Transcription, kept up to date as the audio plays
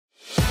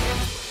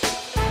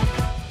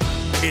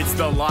It's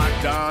the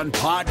Locked On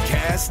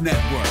Podcast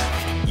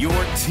Network, your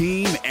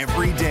team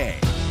every day.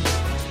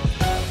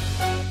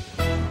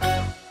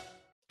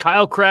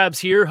 Kyle Krabs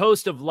here,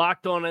 host of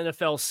Locked On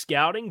NFL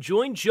Scouting.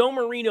 Join Joe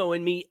Marino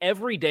and me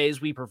every day as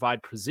we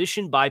provide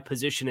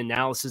position-by-position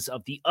analysis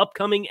of the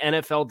upcoming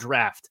NFL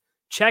Draft.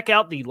 Check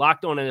out the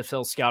Locked On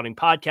NFL Scouting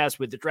podcast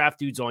with the Draft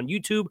Dudes on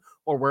YouTube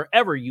or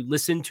wherever you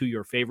listen to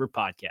your favorite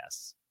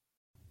podcasts.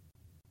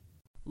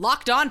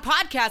 Locked On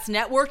Podcast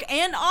Network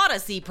and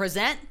Odyssey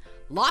present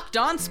Locked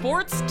On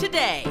Sports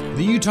Today.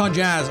 The Utah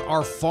Jazz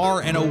are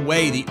far and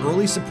away the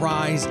early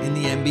surprise in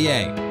the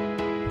NBA.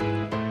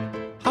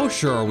 How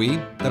sure are we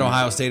that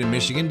Ohio State and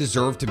Michigan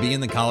deserve to be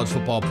in the college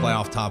football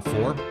playoff top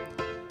four?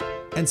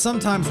 And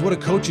sometimes what a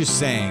coach is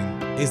saying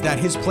is that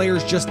his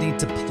players just need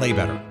to play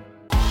better.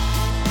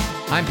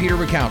 I'm Peter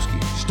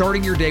Bukowski,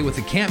 starting your day with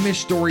the can't-miss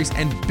stories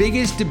and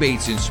biggest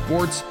debates in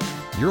sports.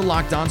 You're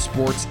Locked On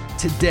Sports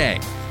Today.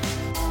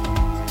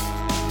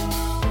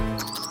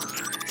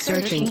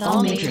 Searching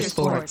all major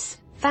sports.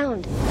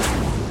 Found.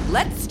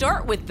 Let's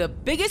start with the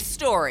biggest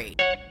story.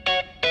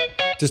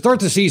 To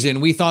start the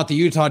season, we thought the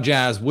Utah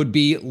Jazz would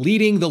be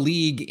leading the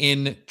league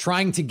in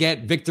trying to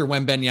get Victor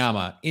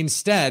Wembanyama.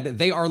 Instead,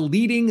 they are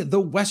leading the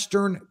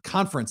Western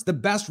Conference, the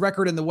best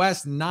record in the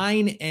West,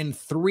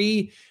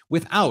 9-3,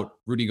 without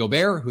Rudy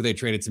Gobert, who they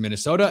traded to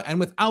Minnesota, and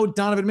without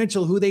Donovan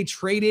Mitchell, who they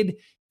traded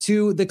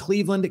to the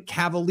Cleveland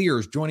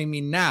Cavaliers. Joining me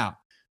now,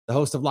 the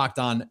host of Locked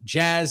On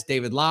Jazz,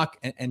 David Locke.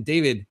 And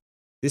David,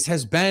 this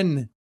has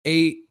been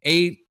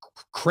a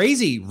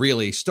crazy,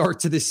 really,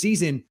 start to the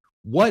season.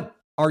 What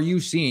are you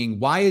seeing?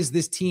 Why is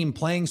this team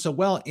playing so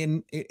well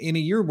in a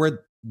year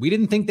where we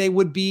didn't think they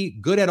would be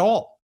good at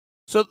all?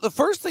 So the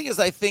first thing is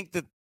I think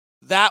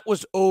that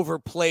was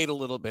overplayed a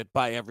little bit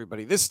by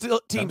everybody. This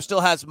team still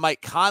has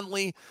Mike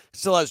Conley,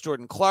 still has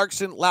Jordan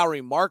Clarkson.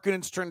 Lauri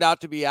Markkanen's turned out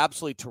to be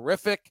absolutely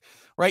terrific,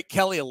 right?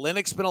 Kelly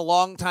Olynyk's been a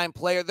long-time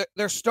player.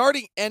 They're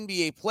starting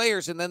NBA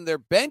players, and then their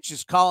bench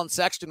is Colin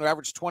Sexton, who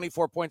averaged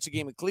 24 points a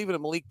game in Cleveland,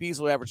 and Malik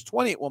Beasley, who averaged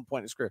 20 at one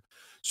point in his career.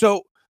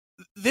 So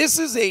this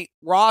is a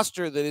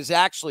roster that is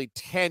actually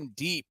 10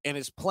 deep and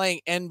is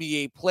playing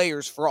NBA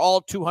players for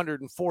all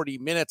 240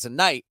 minutes a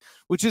night,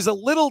 which is a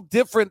little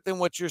different than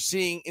what you're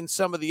seeing in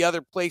some of the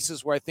other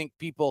places where I think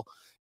people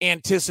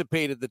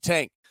anticipated the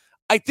tank.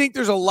 I think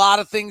there's a lot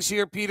of things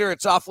here, Peter.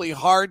 It's awfully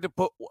hard to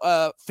put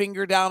a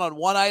finger down on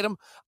one item.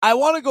 I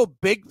want to go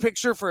big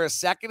picture for a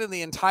second in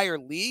the entire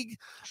league.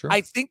 Sure. I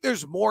think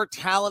there's more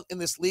talent in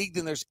this league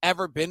than there's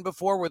ever been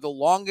before. We're the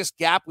longest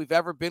gap we've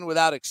ever been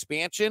without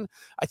expansion.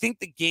 I think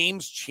the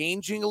game's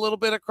changing a little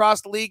bit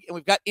across the league. And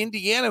we've got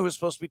Indiana, who's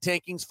supposed to be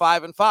tanking,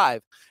 5-5.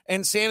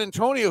 And San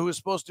Antonio, who's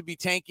supposed to be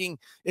tanking,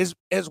 has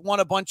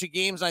won a bunch of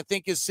games, and I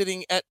think is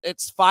sitting at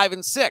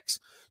 5-6.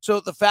 So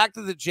the fact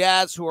that the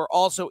Jazz, who are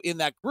also in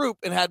that group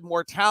and had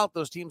more talent,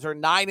 those teams are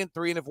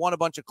 9-3 and have won a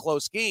bunch of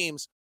close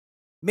games.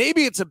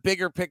 Maybe it's a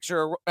bigger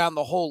picture around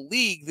the whole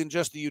league than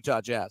just the Utah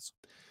Jazz.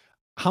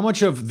 How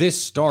much of this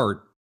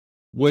start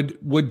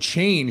would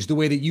change the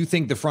way that you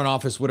think the front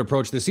office would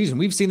approach this season?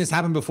 We've seen this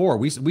happen before.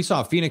 We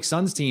saw a Phoenix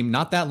Suns team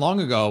not that long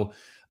ago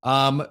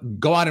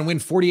go out and win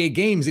 48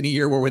 games in a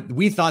year where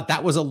we thought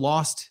that was a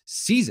lost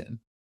season.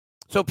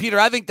 So, Peter,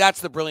 I think that's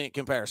the brilliant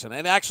comparison.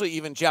 And actually,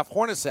 even Jeff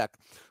Hornacek,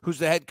 who's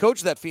the head coach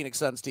of that Phoenix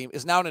Suns team,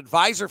 is now an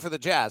advisor for the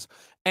Jazz.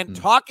 And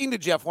talking to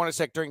Jeff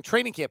Hornacek during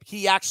training camp,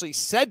 he actually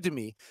said to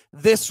me,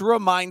 this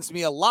reminds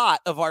me a lot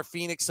of our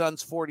Phoenix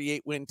Suns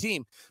 48-win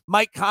team.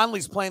 Mike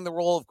Conley's playing the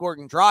role of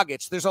Goran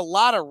Dragic. There's a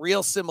lot of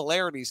real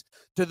similarities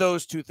to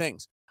those two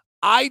things.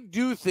 I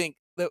do think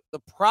that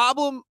the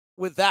problem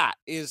with that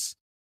is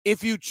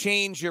if you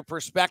change your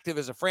perspective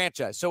as a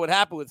franchise. So what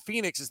happened with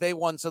Phoenix is they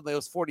won some of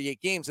those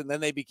 48 games, and then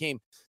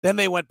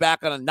they went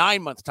back on a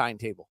 9-month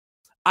timetable.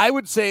 I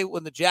would say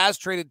when the Jazz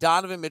traded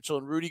Donovan Mitchell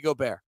and Rudy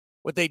Gobert,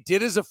 what they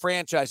did as a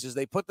franchise is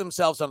they put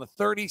themselves on a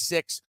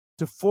 36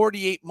 to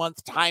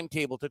 48-month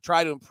timetable to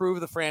try to improve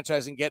the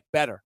franchise and get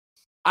better.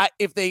 I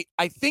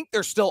think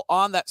they're still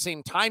on that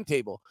same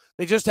timetable.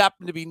 They just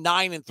happen to be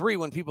 9-3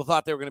 when people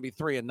thought they were going to be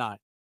 3-9.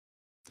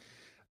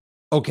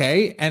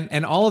 Okay,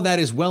 and all of that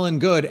is well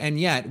and good, and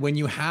yet when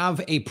you have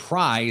a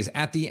prize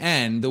at the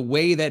end, the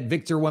way that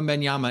Victor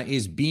Wembanyama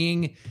is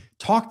being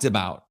talked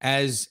about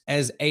as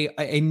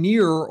a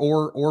near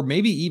or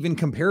maybe even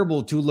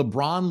comparable to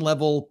LeBron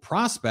level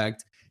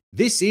prospect,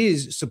 this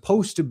is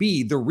supposed to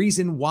be the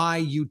reason why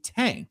you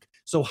tank.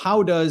 So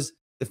how does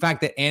the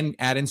fact that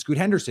add in Scoot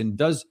Henderson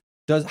does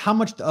how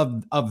much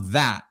of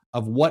that,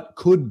 of what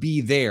could be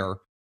there,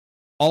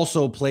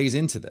 also plays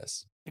into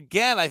this?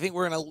 Again, I think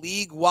we're in a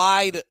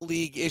league-wide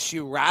league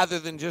issue rather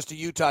than just a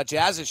Utah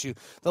Jazz issue.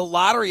 The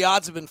lottery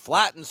odds have been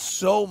flattened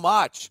so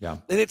much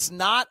that it's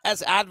not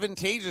as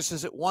advantageous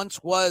as it once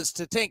was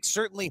to tank.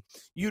 Certainly,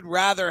 you'd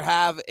rather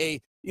have a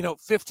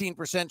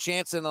 15%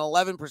 chance and an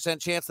 11%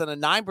 chance than a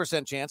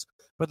 9% chance.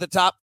 But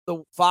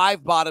the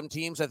 5 bottom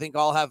teams, I think,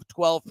 all have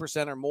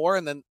 12% or more,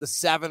 and then the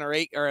 7 or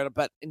 8 are at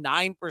about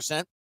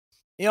 9%.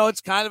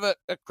 it's kind of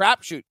a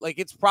crapshoot. Like,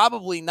 it's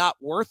probably not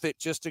worth it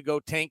just to go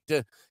tank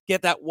to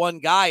get that one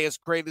guy, as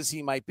great as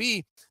he might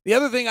be. The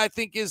other thing I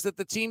think is that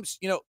the teams,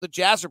 the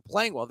Jazz are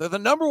playing well. They're the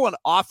number one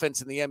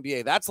offense in the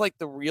NBA. That's like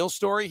the real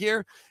story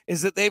here,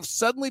 is that they've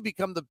suddenly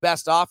become the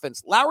best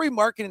offense. Lauri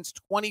Markkanen's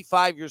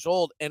 25 years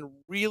old and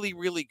really,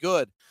 really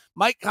good.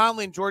 Mike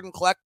Conley and Jordan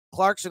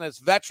Clarkson as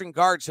veteran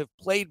guards have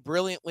played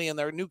brilliantly, and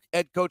their new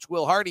head coach,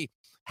 Will Hardy,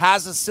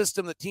 has a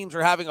system that teams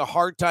are having a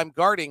hard time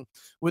guarding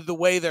with the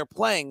way they're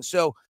playing.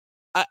 So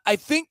I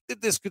think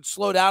that this could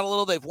slow down a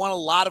little. They've won a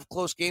lot of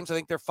close games. I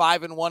think they're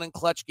 5-1 in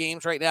clutch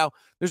games right now.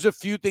 There's a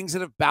few things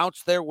that have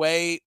bounced their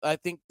way. I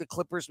think the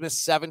Clippers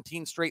missed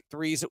 17 straight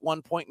threes at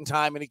one point in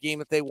time in a game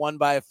that they won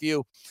by a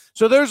few.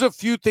 So there's a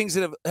few things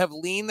that have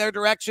leaned their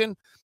direction.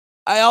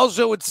 I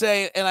also would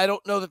say, and I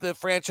don't know that the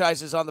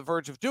franchise is on the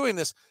verge of doing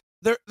this,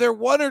 there's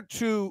one or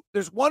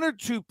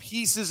two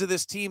pieces of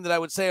this team that I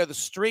would say are the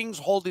strings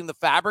holding the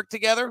fabric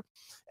together.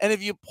 And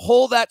if you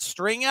pull that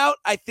string out,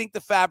 I think the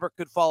fabric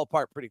could fall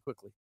apart pretty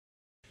quickly.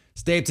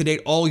 Stay up to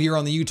date all year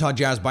on the Utah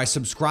Jazz by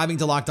subscribing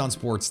to Locked On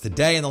Sports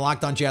today and the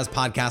Locked On Jazz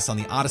podcast on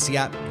the Odyssey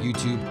app,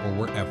 YouTube, or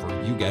wherever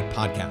you get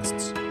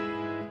podcasts.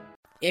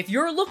 If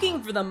you're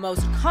looking for the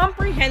most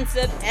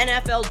comprehensive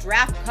NFL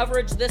draft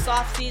coverage this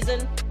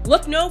offseason,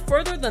 look no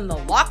further than the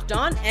Locked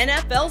On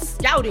NFL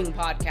Scouting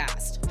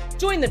Podcast.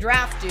 Join the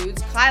draft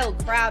dudes, Kyle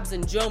Krabs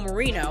and Joe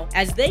Marino,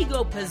 as they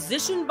go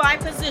position by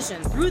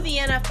position through the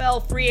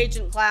NFL free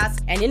agent class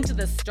and into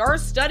the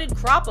star-studded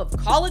crop of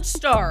college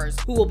stars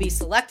who will be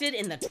selected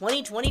in the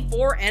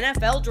 2024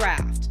 NFL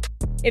Draft.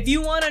 If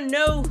you want to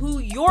know who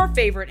your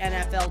favorite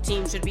NFL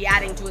team should be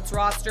adding to its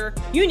roster,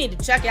 you need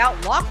to check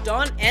out Locked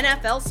On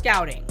NFL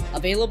Scouting,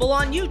 available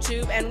on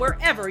YouTube and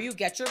wherever you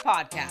get your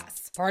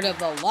podcasts. Part of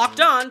the Locked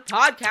On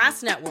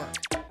Podcast Network,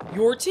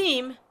 your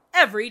team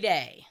every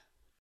day.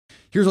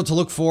 Here's what to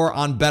look for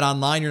on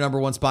BetOnline, your number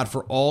one spot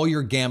for all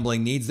your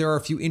gambling needs. There are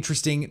a few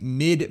interesting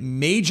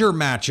mid-major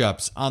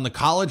matchups on the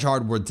college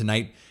hardwood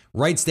tonight.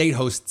 Wright State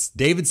hosts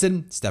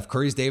Davidson, Steph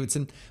Curry's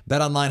Davidson.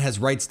 BetOnline has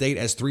Wright State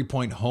as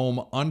 3-point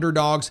home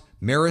underdogs.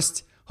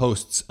 Marist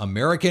hosts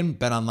American.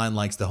 BetOnline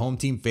likes the home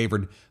team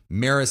favored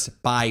Marist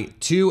by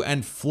 2.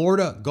 And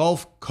Florida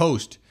Gulf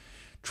Coast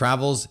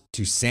travels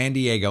to San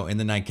Diego in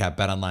the nightcap.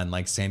 BetOnline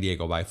likes San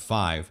Diego by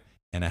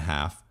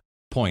 5.5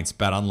 points.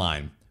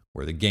 BetOnline,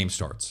 where the game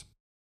starts.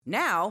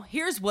 Now,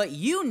 here's what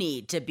you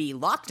need to be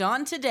locked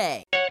on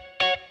today.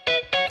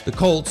 The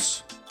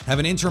Colts have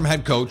an interim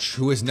head coach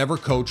who has never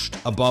coached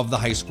above the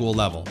high school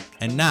level.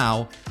 And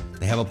now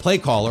they have a play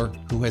caller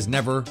who has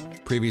never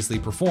previously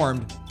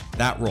performed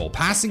that role.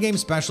 Passing game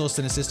specialist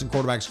and assistant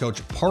quarterbacks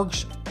coach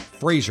Parks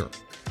Frazier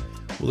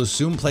will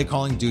assume play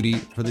calling duty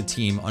for the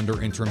team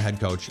under interim head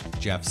coach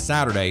Jeff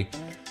Saturday.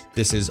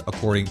 This is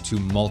according to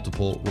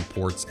multiple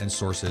reports and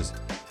sources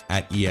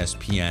at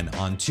ESPN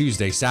on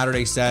Tuesday.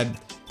 Saturday said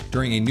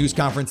during a news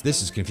conference,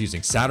 this is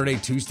confusing. Saturday,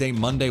 Tuesday,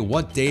 Monday,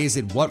 what day is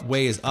it? What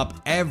way is up?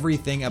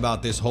 Everything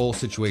about this whole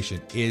situation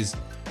is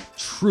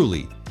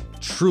truly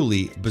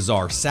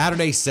bizarre.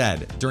 Saturday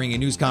said during a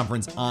news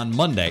conference on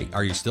Monday,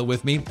 are you still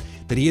with me?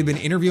 That he had been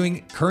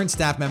interviewing current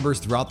staff members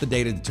throughout the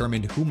day to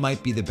determine who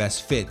might be the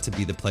best fit to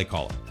be the play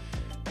caller.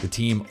 The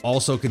team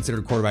also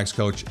considered quarterbacks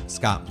coach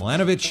Scott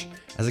Milanovich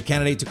as a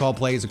candidate to call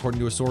plays, according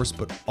to a source,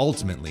 but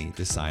ultimately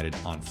decided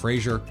on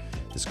Frazier.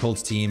 This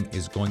Colts team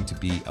is going to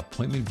be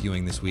appointment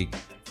viewing this week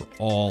for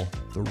all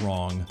the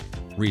wrong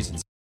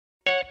reasons.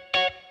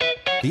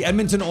 The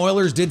Edmonton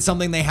Oilers did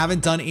something they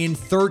haven't done in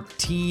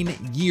 13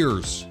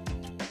 years.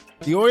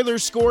 The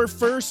Oilers score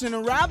first in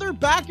a rather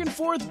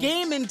back-and-forth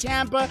game in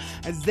Tampa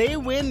as they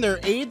win their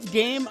 8th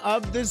game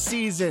of the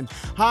season.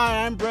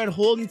 Hi, I'm Brett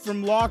Holden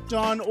from Locked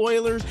On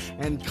Oilers,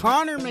 and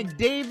Connor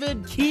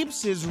McDavid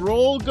keeps his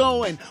roll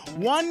going.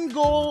 1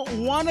 goal,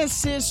 1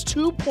 assist,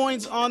 2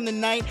 points on the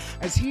night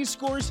as he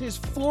scores his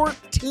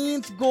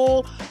 14th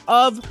goal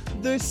of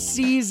the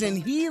season.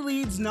 He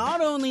leads not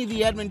only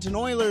the Edmonton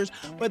Oilers,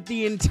 but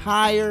the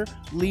entire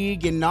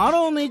league in not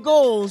only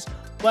goals,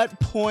 but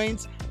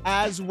points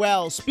as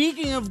well.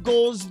 Speaking of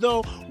goals,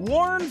 though,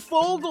 Warren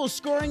Foegele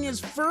scoring his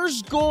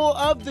first goal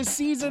of the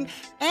season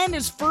and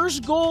his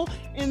first goal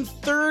in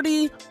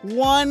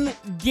 31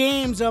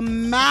 games. A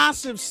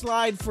massive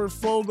slide for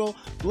Foegele,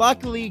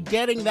 luckily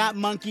getting that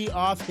monkey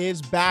off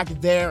his back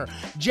there.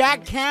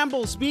 Jack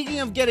Campbell, speaking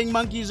of getting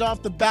monkeys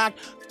off the back,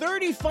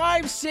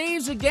 35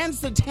 saves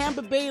against the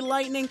Tampa Bay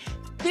Lightning.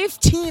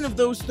 15 of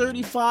those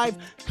 35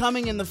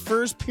 coming in the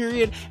first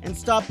period and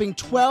stopping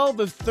 12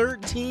 of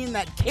 13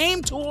 that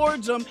came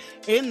towards them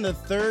in the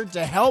third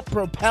to help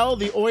propel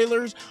the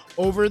Oilers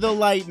over the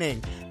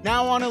Lightning.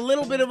 Now, on a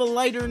little bit of a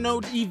lighter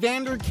note,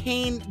 Evander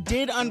Kane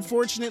did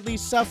unfortunately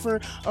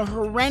suffer a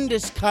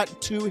horrendous cut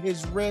to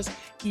his wrist.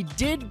 He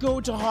did go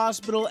to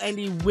hospital and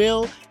he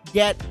will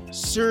get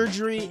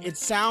surgery. It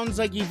sounds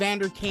like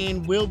Evander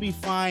Kane will be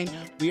fine.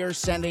 We are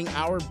sending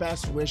our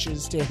best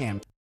wishes to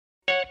him.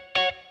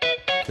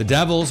 The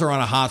Devils are on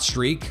a hot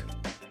streak.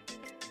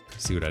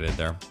 See what I did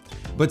there?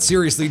 But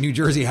seriously, New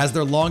Jersey has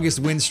their longest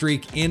win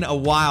streak in a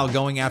while,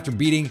 going after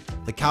beating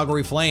the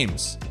Calgary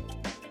Flames.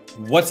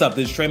 What's up?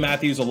 This is Trey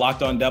Matthews of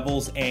Locked On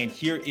Devils, and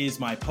here is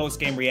my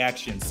post-game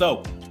reaction.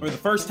 So, for the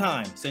first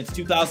time since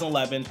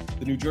 2011,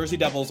 the New Jersey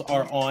Devils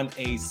are on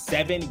a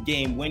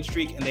 7-game win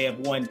streak, and they have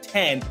won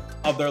 10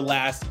 of their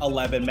last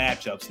 11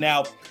 matchups.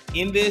 Now,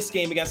 in this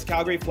game against the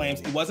Calgary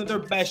Flames, it wasn't their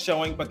best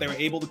showing, but they were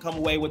able to come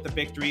away with the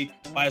victory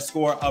by a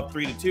score of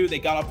 3-2. They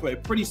got off to a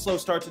pretty slow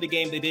start to the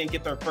game. They didn't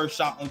get their first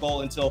shot on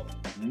goal until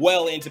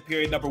well into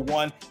period number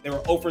 1. They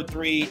were 0 for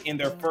 3 in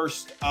their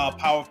first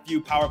power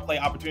play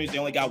opportunities. They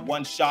only got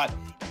one shot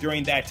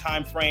during that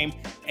time frame.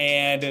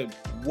 And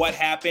what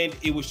happened?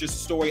 It was just a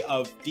story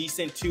of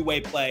decent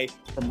two-way play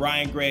from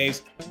Ryan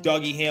Graves,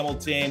 Dougie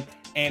Hamilton,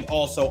 and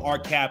also our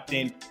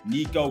captain,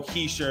 Nico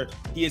Hischier.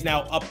 He is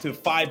now up to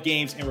 5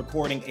 games and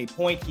recording a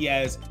point. He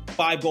has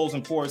 5 goals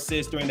and 4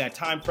 assists during that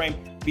time frame.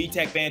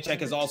 Vitek Vanecek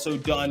has also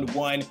done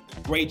one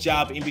great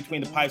job in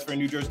between the pipes for the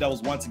New Jersey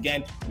Devils once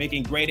again,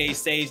 making grade A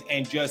saves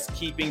and just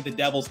keeping the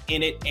Devils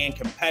in it and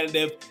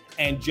competitive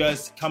and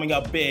just coming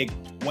up big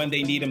when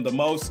they need him the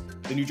most.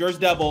 The New Jersey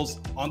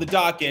Devils on the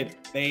docket,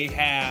 they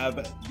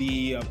have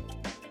the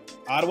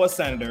Ottawa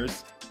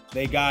Senators,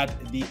 they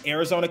got the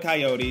Arizona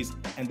Coyotes,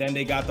 and then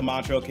they got the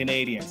Montreal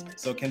Canadiens.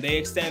 So can they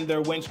extend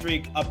their win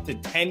streak up to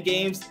 10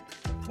 games?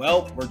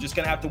 Well, we're just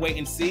going to have to wait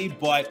and see,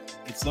 but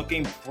it's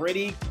looking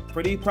pretty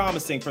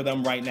promising for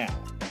them right now.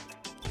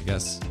 I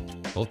guess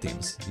both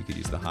teams, you could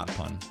use the hot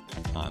pun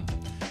on.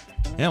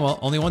 Yeah, well,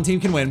 only one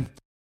team can win.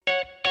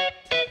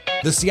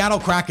 The Seattle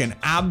Kraken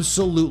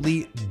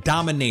absolutely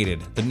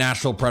dominated the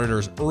Nashville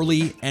Predators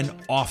early and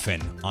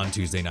often on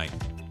Tuesday night.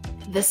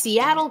 The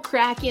Seattle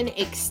Kraken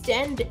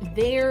extend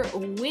their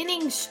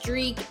winning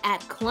streak at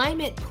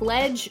Climate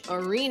Pledge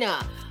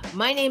Arena.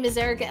 My name is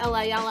Erica El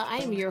Ayala. I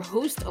am your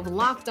host of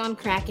Locked On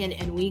Kraken,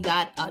 and we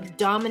got a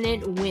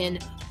dominant win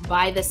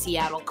by the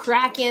Seattle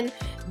Kraken.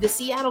 The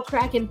Seattle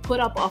Kraken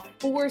put up a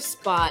 4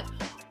 spot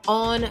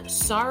on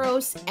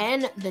Saros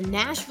and the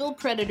Nashville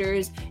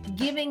Predators,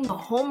 giving the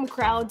home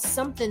crowd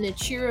something to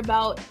cheer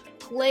about.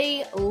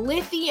 Play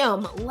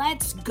Lithium.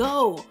 Let's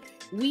go.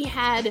 We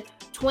had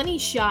 20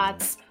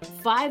 shots,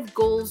 5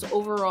 goals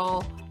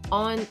overall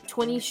on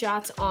 20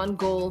 shots on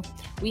goal.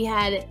 We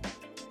had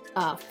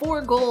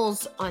 4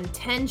 goals on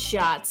 10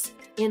 shots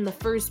in the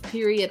first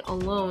period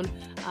alone.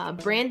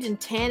 Brandon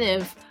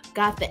Tanev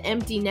got the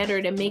empty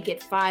netter to make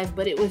it 5,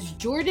 but it was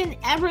Jordan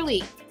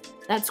Eberle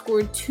that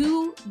scored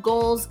 2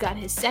 goals, got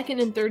his second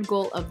and third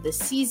goal of the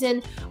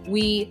season.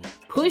 We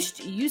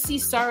pushed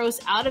UC Saros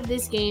out of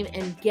this game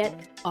and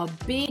get a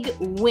big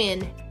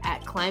win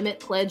at Climate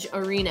Pledge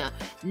Arena.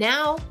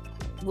 Now,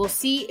 we'll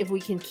see if we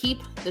can keep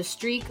the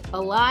streak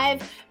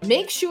alive.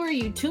 Make sure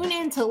you tune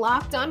in to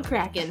Locked On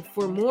Kraken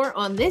for more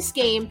on this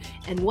game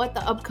and what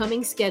the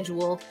upcoming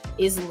schedule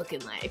is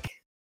looking like.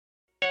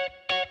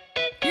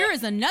 Here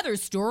is another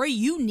story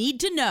you need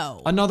to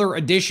know. Another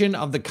edition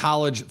of the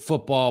college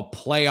football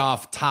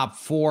playoff top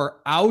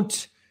 4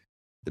 out.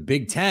 The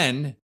Big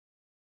Ten,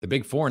 the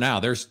Big 4 now.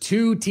 There's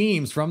 2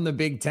 teams from the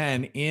Big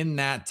Ten in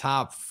that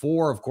top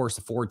 4. Of course,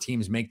 the 4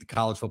 teams make the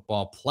college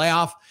football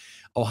playoff.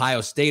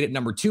 Ohio State at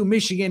number 2,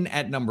 Michigan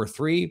at number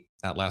 3.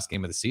 That last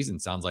game of the season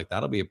sounds like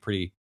that'll be a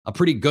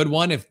pretty good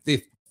one if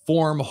the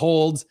form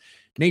holds.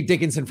 Nate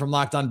Dickinson from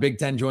Locked On Big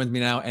Ten joins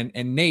me now.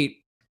 And Nate,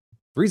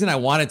 the reason I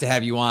wanted to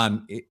have you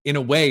on in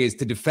a way is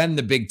to defend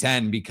the Big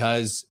Ten,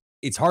 because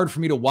it's hard for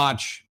me to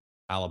watch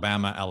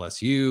Alabama,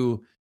 LSU,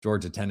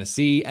 Georgia,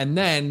 Tennessee, and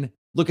then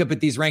look up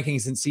at these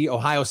rankings and see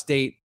Ohio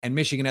State and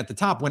Michigan at the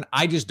top when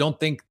I just don't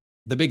think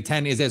the Big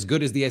Ten is as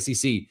good as the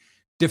SEC.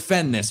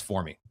 Defend this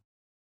for me.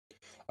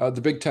 The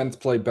Big Ten's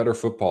played better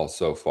football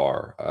so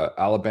far.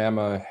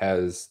 Alabama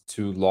has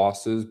 2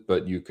 losses,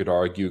 but you could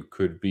argue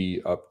could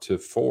be up to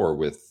 4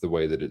 with the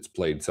way that it's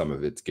played some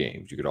of its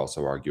games. You could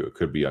also argue it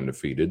could be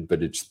undefeated,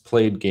 but it's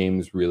played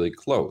games really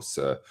close.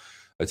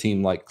 A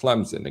team like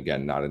Clemson,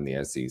 again, not in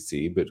the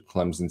SEC, but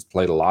Clemson's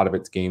played a lot of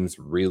its games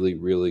really,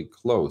 really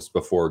close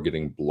before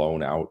getting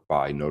blown out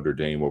by Notre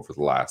Dame over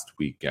the last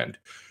weekend.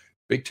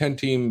 Big Ten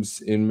teams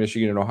in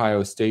Michigan and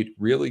Ohio State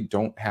really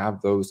don't have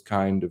those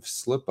kind of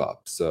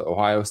slip-ups.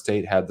 Ohio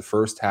State had the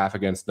first half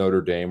against Notre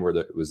Dame where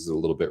it was a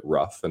little bit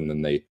rough, and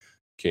then they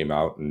came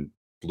out and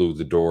blew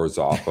the doors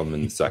off them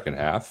in the second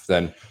half.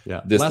 Then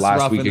this less last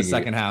rough weekend, in the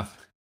second half.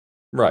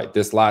 Right.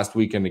 This last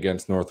weekend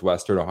against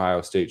Northwestern,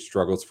 Ohio State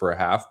struggles for a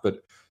half,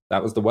 but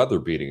that was the weather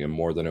beating him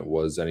more than it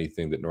was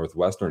anything that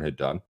Northwestern had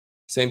done.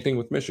 Same thing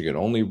with Michigan.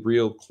 Only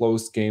real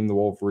close game the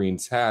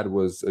Wolverines had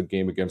was a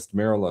game against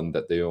Maryland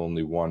that they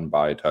only won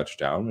by a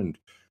touchdown. And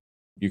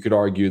you could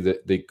argue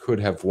that they could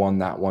have won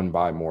that one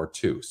by more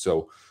too.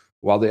 So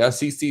while the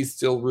SEC is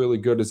still really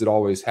good as it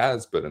always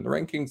has been, and the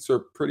rankings are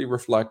pretty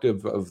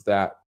reflective of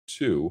that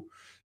too,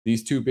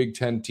 these 2 Big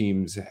Ten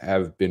teams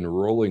have been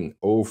rolling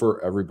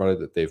over everybody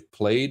that they've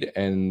played,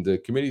 and the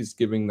committee's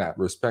giving that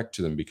respect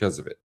to them because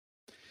of it.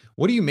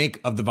 What do you make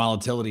of the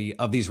volatility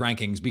of these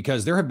rankings?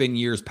 Because there have been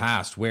years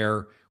past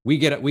where we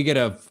get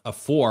a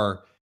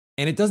 4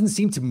 And it doesn't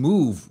seem to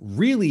move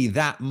really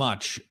that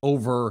much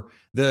over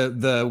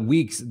the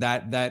weeks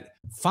that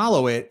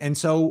follow it. And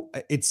so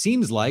it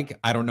seems like,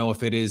 I don't know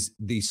if it is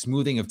the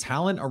smoothing of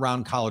talent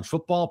around college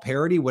football,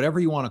 parity, whatever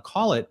you want to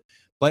call it,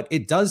 but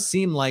it does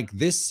seem like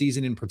this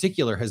season in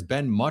particular has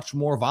been much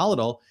more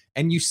volatile.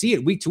 And you see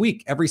it week to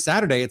week. Every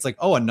Saturday, it's like,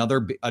 oh,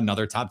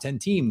 another top 10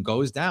 team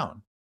goes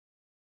down.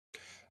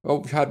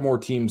 Well, we've had more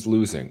teams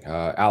losing.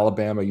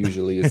 Alabama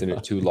usually isn't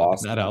at 2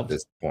 losses at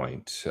this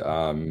point.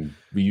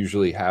 We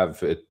usually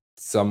have it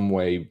some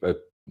way a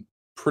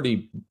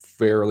pretty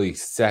fairly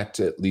set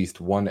at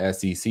least one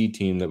SEC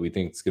team that we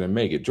think is going to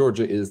make it.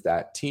 Georgia is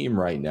that team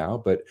right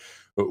now, but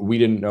we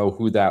didn't know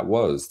who that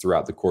was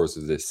throughout the course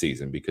of this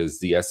season because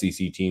the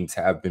SEC teams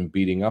have been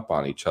beating up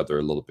on each other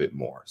a little bit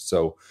more.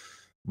 So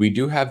we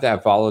do have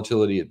that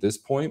volatility at this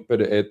point, but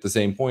at the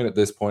same point, at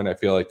this point, I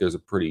feel like there's a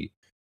pretty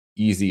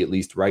easy, at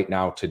least right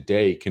now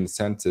today,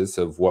 consensus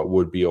of what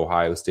would be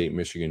Ohio State,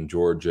 Michigan,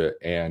 Georgia,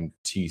 and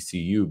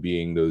TCU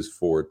being those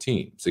 4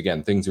 teams.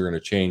 Again, things are going to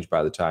change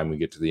by the time we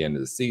get to the end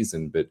of the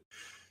season, but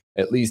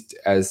at least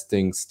as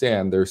things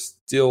stand, there's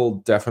still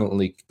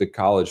definitely the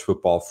college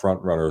football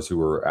front runners who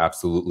are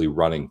absolutely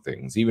running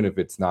things, even if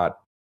it's not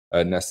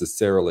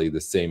necessarily the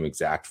same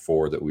exact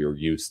 4 that we were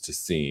used to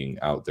seeing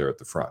out there at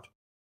the front.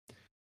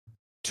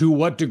 To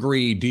what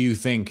degree do you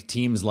think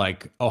teams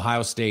like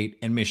Ohio State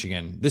and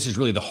Michigan, this is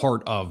really the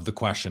heart of the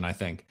question, I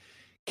think,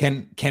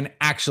 can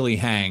actually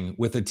hang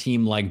with a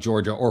team like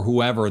Georgia or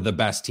whoever the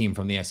best team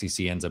from the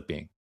SEC ends up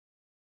being?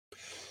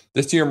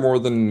 This year, more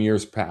than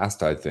years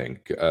past, I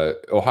think.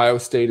 Ohio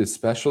State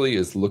especially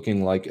is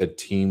looking like a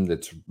team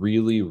that's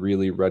really,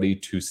 really ready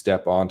to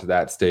step onto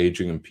that stage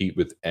and compete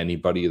with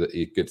anybody that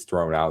it gets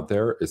thrown out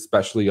there,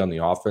 especially on the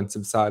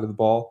offensive side of the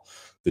ball.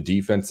 The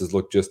defenses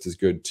look just as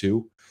good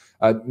too.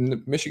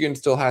 Michigan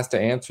still has to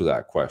answer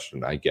that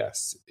question, I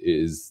guess,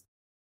 is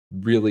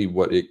really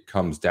what it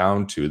comes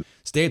down to.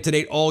 Stay up to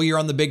date all year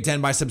on the Big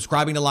Ten by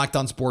subscribing to Locked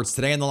On Sports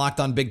today and the Locked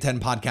On Big Ten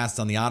podcast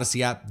on the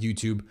Odyssey app,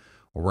 YouTube,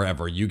 or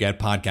wherever you get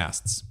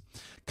podcasts.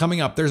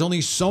 Coming up, there's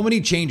only so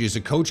many changes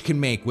a coach can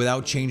make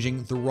without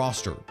changing the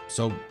roster.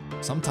 So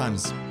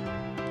sometimes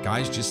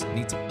guys just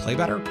need to play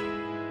better.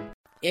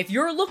 If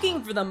you're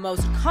looking for the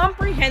most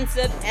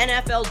comprehensive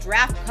NFL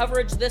draft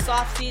coverage this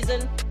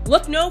offseason,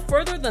 look no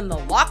further than the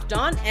Locked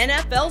On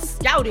NFL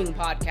Scouting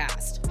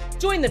Podcast.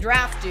 Join the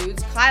draft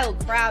dudes, Kyle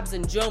Krabs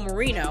and Joe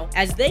Marino,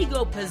 as they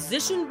go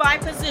position by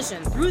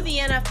position through the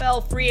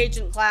NFL free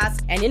agent class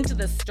and into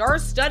the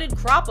star-studded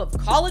crop of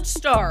college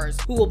stars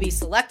who will be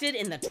selected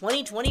in the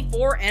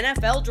 2024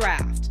 NFL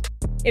Draft.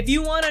 If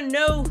you want to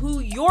know who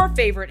your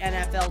favorite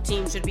NFL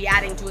team should be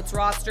adding to its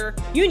roster,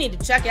 you need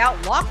to check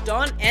out Locked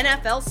On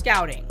NFL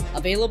Scouting,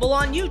 available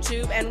on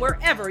YouTube and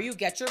wherever you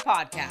get your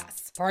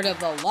podcasts. Part of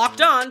the Locked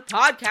On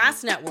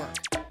Podcast Network,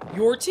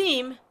 your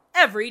team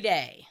every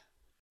day.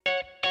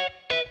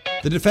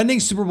 The defending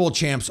Super Bowl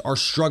champs are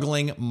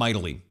struggling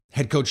mightily.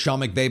 Head coach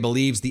Sean McVay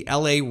believes the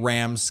LA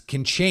Rams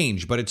can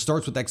change, but it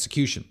starts with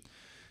execution.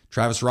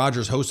 Travis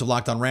Rogers, host of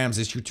Locked On Rams,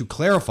 is here to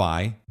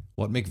clarify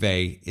what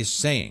McVay is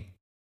saying.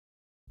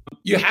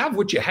 You have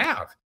what you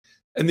have.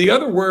 And the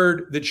other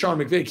word that Sean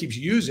McVay keeps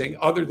using,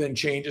 other than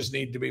changes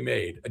need to be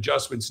made,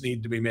 adjustments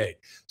need to be made,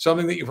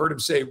 something that you've heard him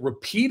say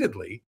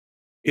repeatedly,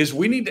 is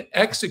we need to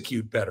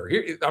execute better.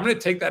 Here, I'm going to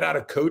take that out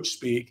of coach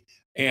speak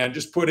and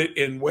just put it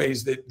in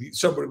ways that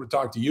somebody would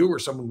talk to you or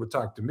someone would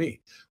talk to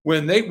me.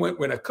 When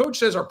a coach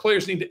says our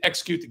players need to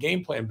execute the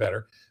game plan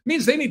better, it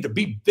means they need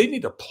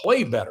to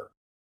play better.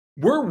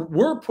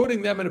 We're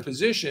putting them in a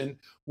position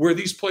where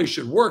these plays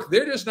should work.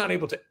 They're just not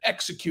able to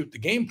execute the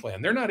game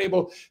plan. They're not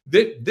able,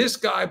 this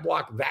guy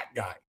block that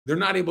guy. They're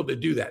not able to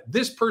do that.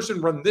 This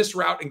person run this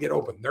route and get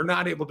open. They're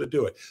not able to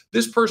do it.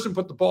 This person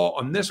put the ball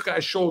on this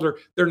guy's shoulder.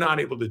 They're not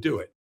able to do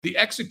it. The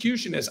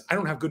execution is, I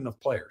don't have good enough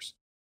players.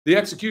 The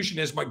execution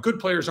is, my good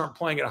players aren't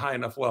playing at a high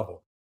enough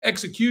level.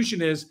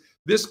 Execution is,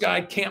 this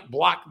guy can't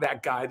block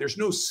that guy. There's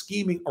no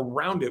scheming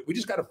around it. We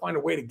just got to find a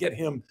way to get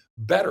him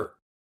better.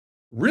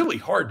 Really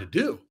hard to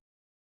do.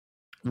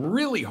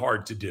 Really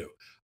hard to do.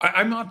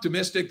 I'm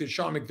optimistic that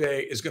Sean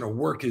McVay is going to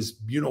work his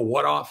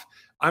you-know-what off.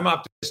 I'm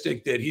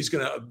optimistic that he's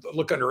going to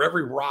look under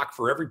every rock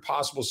for every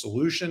possible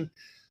solution.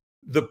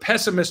 The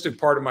pessimistic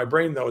part of my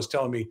brain, though, is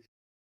telling me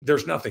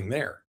there's nothing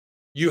there.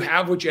 You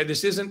have what you have.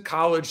 This isn't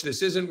college.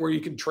 This isn't where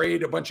you can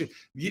trade a bunch of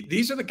 –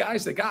 these are the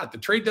guys they got. The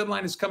trade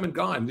deadline is come and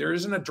gone. There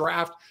isn't a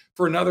draft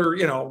for another,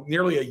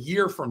 nearly a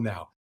year from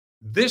now.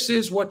 This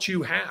is what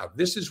you have.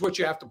 This is what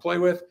you have to play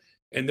with.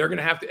 And they're going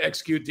to have to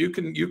execute. You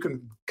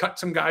can cut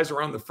some guys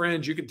around the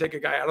fringe. You can take a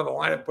guy out of the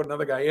lineup, put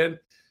another guy in.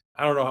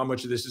 I don't know how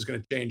much of this is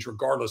going to change,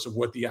 regardless of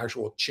what the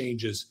actual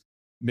changes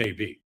may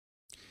be.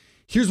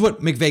 Here's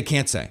what McVay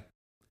can't say.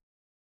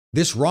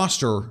 This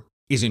roster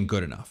isn't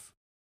good enough.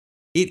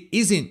 It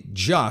isn't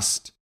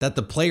just that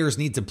the players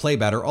need to play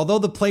better, although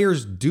the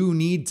players do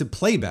need to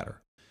play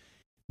better.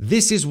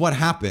 This is what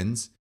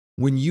happens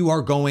when you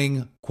are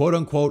going, quote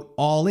unquote,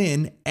 all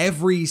in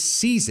every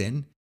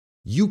season.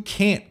 You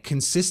can't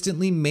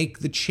consistently make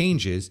the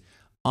changes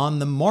on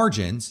the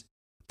margins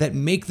that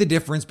make the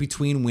difference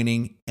between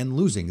winning and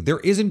losing.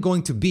 There isn't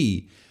going to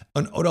be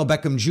an Odell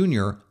Beckham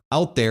Jr.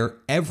 out there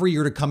every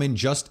year to come in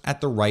just at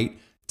the right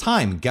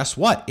time. Guess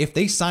what? If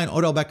they sign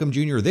Odell Beckham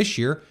Jr. this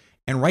year,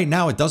 and right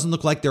now it doesn't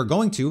look like they're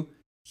going to,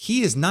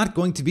 he is not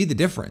going to be the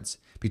difference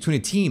between a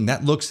team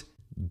that looks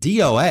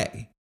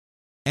DOA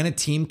and a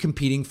team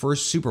competing for a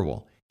Super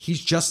Bowl.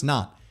 He's just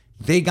not.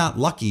 They got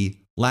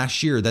lucky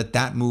last year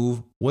that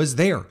move was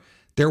there.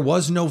 There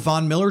was no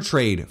Von Miller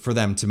trade for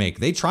them to make.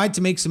 They tried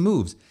to make some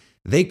moves.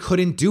 They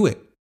couldn't do it.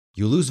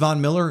 You lose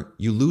Von Miller,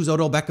 you lose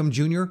Odell Beckham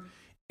Jr.,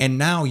 and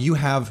now you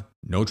have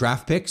no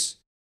draft picks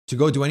to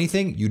go do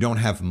anything. You don't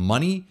have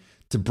money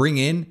to bring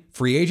in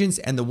free agents.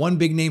 And the one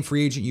big name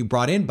free agent you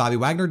brought in, Bobby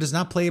Wagner, does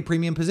not play a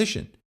premium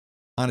position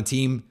on a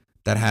team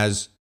that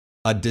has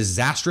a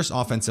disastrous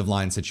offensive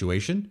line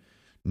situation.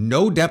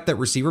 No depth at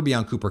receiver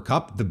beyond Cooper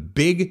Kupp. The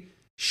big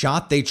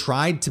shot they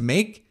tried to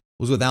make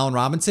was with Allen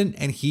Robinson,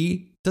 and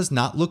he does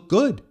not look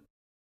good.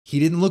 He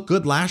didn't look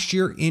good last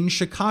year in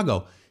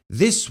Chicago.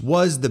 This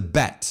was the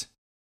bet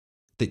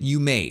that you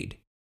made.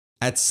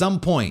 At some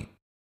point,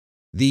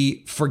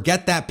 the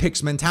forget that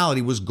picks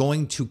mentality was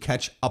going to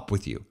catch up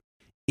with you.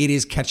 It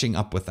is catching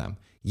up with them.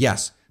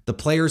 Yes, the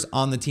players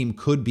on the team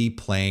could be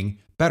playing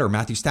better.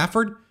 Matthew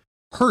Stafford,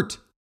 hurt,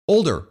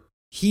 older.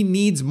 He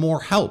needs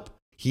more help.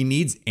 He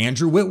needs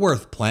Andrew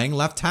Whitworth playing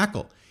left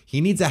tackle.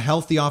 He needs a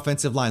healthy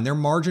offensive line. Their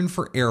margin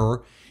for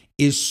error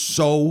is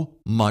so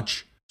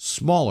much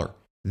smaller.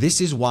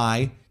 This is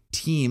why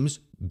teams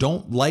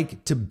don't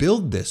like to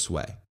build this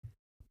way,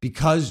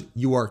 because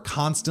you are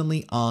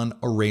constantly on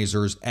a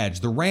razor's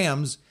edge. The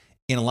Rams,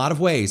 in a lot of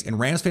ways, and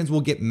Rams fans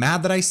will get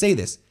mad that I say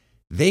this,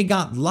 they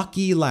got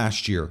lucky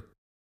last year.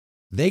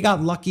 They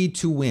got lucky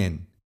to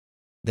win.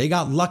 They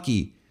got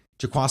lucky.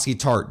 Jaquiski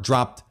Tartt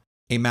dropped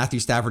a Matthew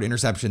Stafford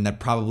interception that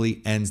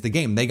probably ends the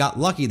game. They got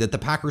lucky that the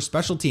Packers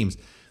special teams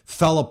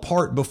fell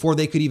apart before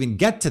they could even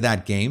get to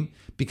that game,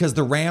 because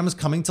the Rams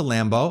coming to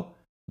Lambeau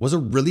was a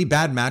really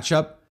bad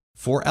matchup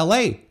for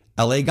LA.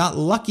 LA got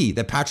lucky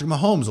that Patrick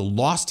Mahomes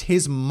lost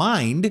his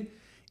mind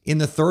in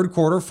the third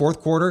quarter, fourth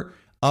quarter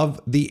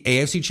of the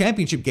AFC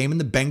Championship game,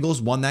 and the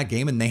Bengals won that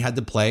game, and they had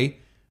to play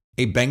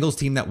a Bengals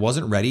team that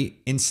wasn't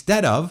ready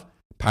instead of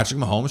Patrick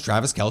Mahomes,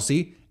 Travis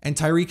Kelce, and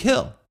Tyreek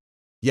Hill.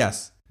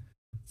 Yes,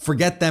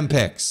 forget them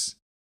picks.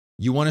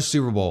 You won a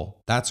Super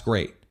Bowl. That's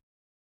great.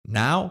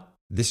 Now,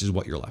 this is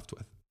what you're left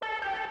with.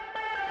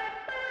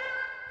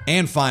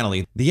 And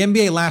finally, the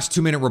NBA last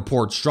 2-minute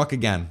report struck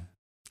again.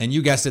 And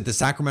you guessed it, the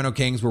Sacramento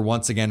Kings were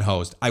once again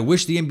host. I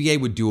wish the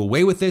NBA would do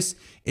away with this.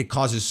 It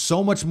causes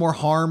so much more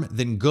harm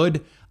than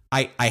good.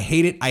 I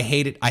hate it. I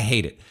hate it. I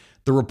hate it.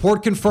 The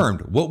report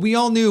confirmed what we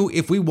all knew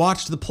if we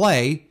watched the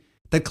play,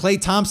 that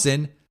Klay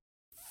Thompson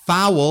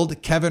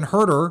fouled Kevin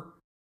Huerter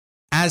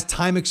as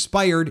time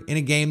expired in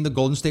a game the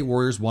Golden State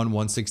Warriors won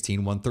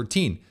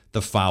 116-113.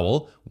 The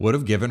foul would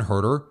have given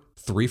Huerter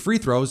 3 free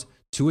throws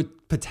to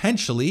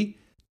potentially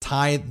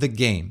tie the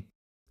game.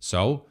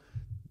 So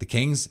the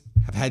Kings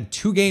have had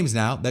 2 games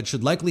now that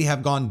should likely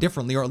have gone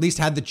differently, or at least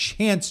had the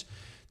chance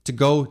to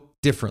go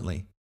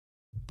differently.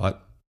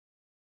 But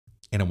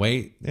in a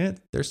way,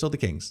 they're still the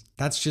Kings.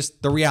 That's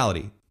just the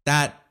reality.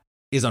 That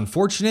is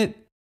unfortunate.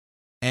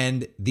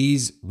 And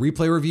these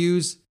replay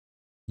reviews,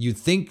 you'd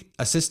think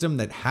a system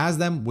that has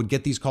them would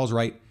get these calls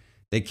right.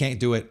 They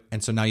can't do it.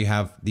 And so now you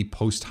have the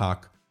post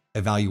hoc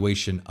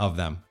evaluation of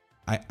them.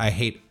 I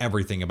hate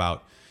everything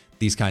about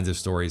these kinds of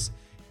stories.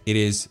 It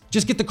is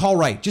just get the call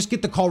right. Just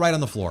get the call right on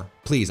the floor.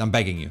 Please, I'm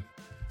begging you.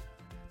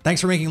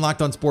 Thanks for making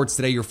Locked On Sports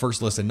today your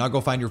first listen. Now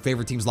go find your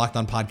favorite team's Locked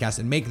On podcast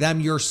and make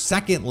them your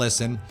second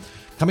listen.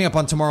 Coming up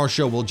on tomorrow's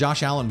show, will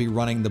Josh Allen be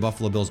running the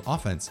Buffalo Bills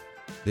offense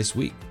this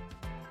week?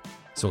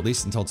 So at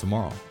least until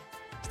tomorrow,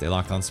 stay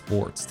locked on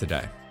sports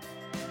today.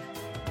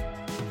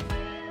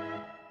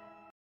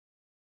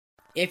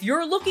 If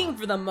you're looking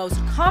for the most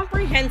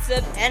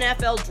comprehensive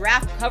NFL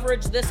draft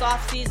coverage this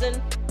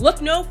offseason,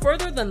 look no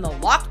further than the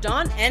Locked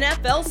On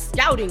NFL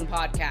Scouting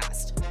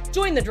Podcast.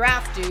 Join the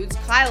draft dudes,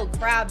 Kyle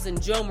Krabs and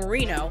Joe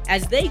Marino,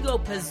 as they go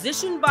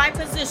position by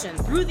position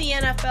through the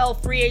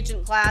NFL free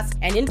agent class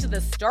and into the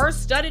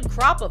star-studded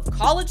crop of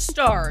college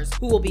stars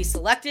who will be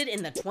selected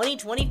in the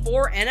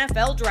 2024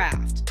 NFL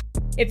Draft.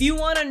 If you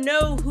want to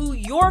know who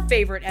your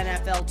favorite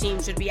NFL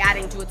team should be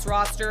adding to its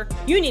roster,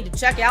 you need to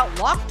check out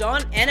Locked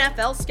On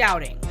NFL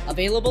Scouting,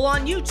 available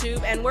on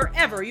YouTube and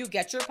wherever you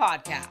get your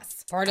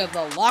podcasts. Part of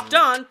the Locked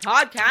On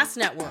Podcast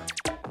Network,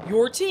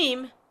 your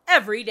team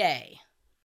every day.